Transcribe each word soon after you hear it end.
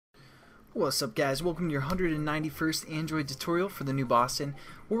What's up, guys? Welcome to your 191st Android tutorial for the new Boston.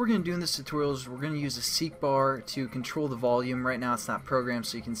 What we're going to do in this tutorial is we're going to use a seek bar to control the volume. Right now it's not programmed,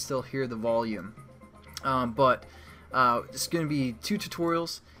 so you can still hear the volume. It's going to be two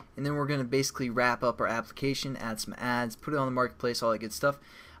tutorials, and then we're going to basically wrap up our application, add some ads, put it on the marketplace, all that good stuff.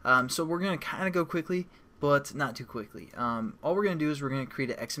 So we're going to kind of go quickly, but not too quickly. All we're going to do is we're going to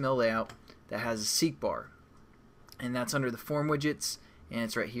create an XML layout that has a seek bar, and that's under the form widgets. And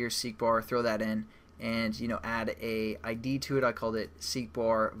it's right here, seek bar. Throw that in, and add a ID to it. I called it seek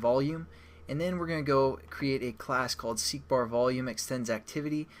bar volume, and then we're going to go create a class called seek bar volume extends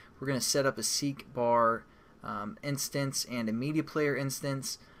activity. We're going to set up a seek bar instance and a media player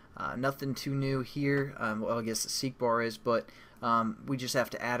instance. Nothing too new here. Well, I guess the seek bar is, but we just have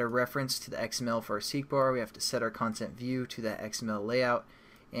to add a reference to the XML for our seek bar. We have to set our content view to that XML layout,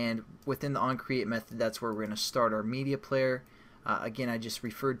 and within the onCreate method, that's where we're going to start our media player. Again, I just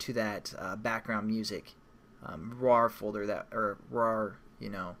referred to that background music RAR folder, RAR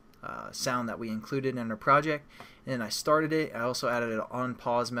sound that we included in our project, and then I started it. I also added an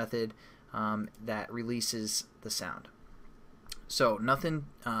onPause method that releases the sound. So nothing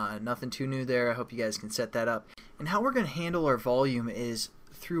too new there. I hope you guys can set that up. And how we're going to handle our volume is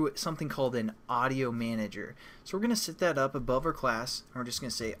through something called an AudioManager. So we're going to set that up above our class, and we're just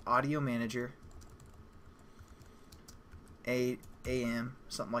going to say AudioManager AM,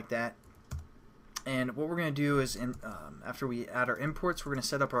 something like that. And what we're going to do is, after we add our imports, we're going to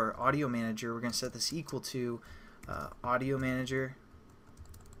set up our AudioManager. We're going to set this equal to AudioManager,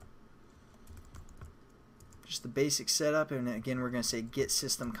 just the basic setup. And again, we're going to say get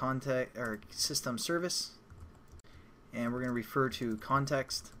system context or system service, and we're going to refer to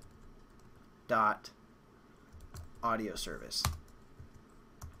context dot audio service.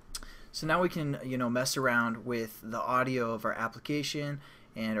 So now we can mess around with the audio of our application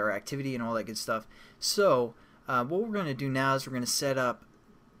and our activity and all that good stuff. So what we're going to do now is we're going to set up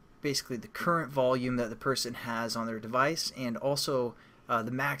basically the current volume that the person has on their device, and also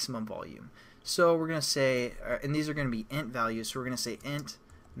the maximum volume. So we're going to say, and these are going to be int values, so we're going to say int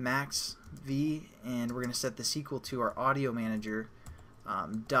max v, and we're going to set this equal to our AudioManager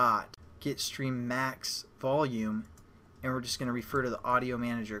dot get stream max volume, and we're just going to refer to the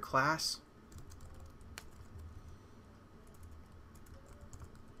AudioManager class.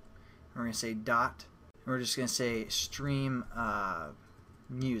 We're going to say dot, and we're just going to say stream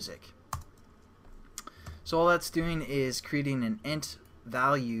music. So all that's doing is creating an int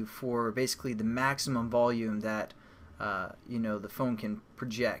value for basically the maximum volume that the phone can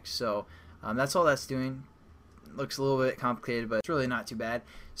project. So that's all that's doing. Looks a little bit complicated, but it's really not too bad.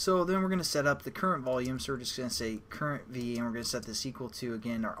 So then we're going to set up the current volume, so we're just going to say current v, and we're going to set this equal to,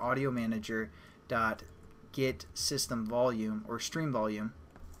 again, our AudioManager dot get system volume or stream volume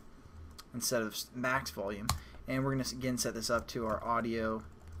instead of max volume, and we're going to again set this up to our audio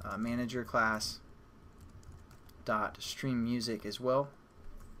manager class dot stream music as well,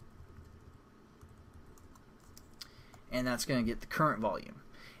 and that's going to get the current volume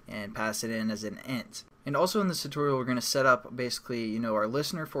and pass it in as an int. And also in this tutorial, we're going to set up basically our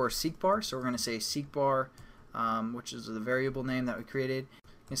listener for a seek bar. So we're going to say seek bar, which is the variable name that we created.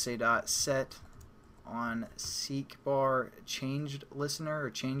 We're going to say dot set on seek bar changed listener or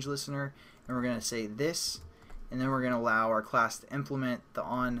change listener, and we're going to say this, and then we're going to allow our class to implement the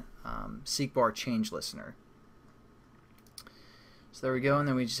on seek bar change listener. So there we go, and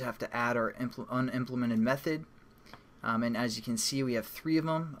then we just have to add our unimplemented method. And as you can see, we have three of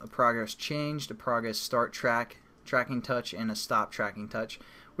them: a progress changed, a progress start tracking touch, and a stop tracking touch,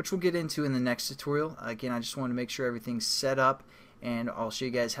 which we'll get into in the next tutorial. Again, I just want to make sure everything's set up, and I'll show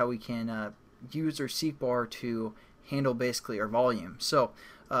you guys how we can use our seek bar to handle basically our volume. So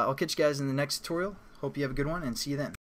I'll catch you guys in the next tutorial. Hope you have a good one, and see you then.